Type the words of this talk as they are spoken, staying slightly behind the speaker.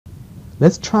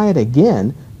Let's try it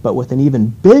again, but with an even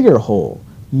bigger hole,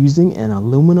 using an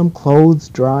aluminum clothes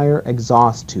dryer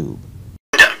exhaust tube.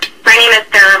 My name is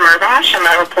Sarah Murbash. I'm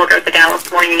a reporter at the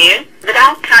Dallas Morning News. The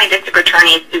Dallas County District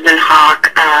Attorney Susan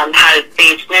Hawk has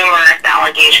faced numerous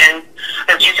allegations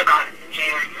that she took on in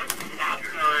January about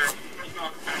her personal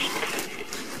professional.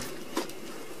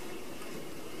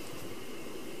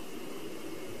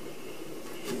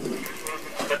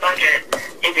 The budget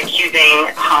is accusing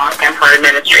Hawk and her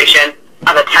administration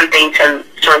of attempting to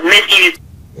sort of misuse.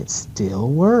 It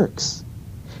still works.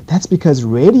 That's because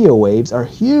radio waves are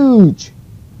huge.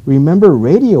 Remember,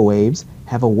 radio waves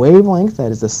have a wavelength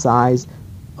that is the size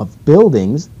of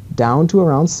buildings down to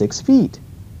around 6 feet.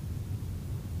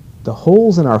 The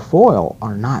holes in our foil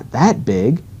are not that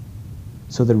big,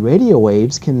 so the radio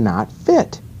waves cannot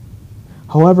fit.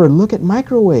 However, look at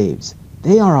microwaves.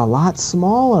 They are a lot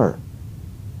smaller.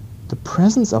 The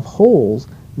presence of holes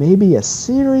may be a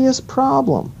serious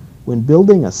problem when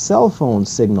building a cell phone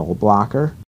signal blocker.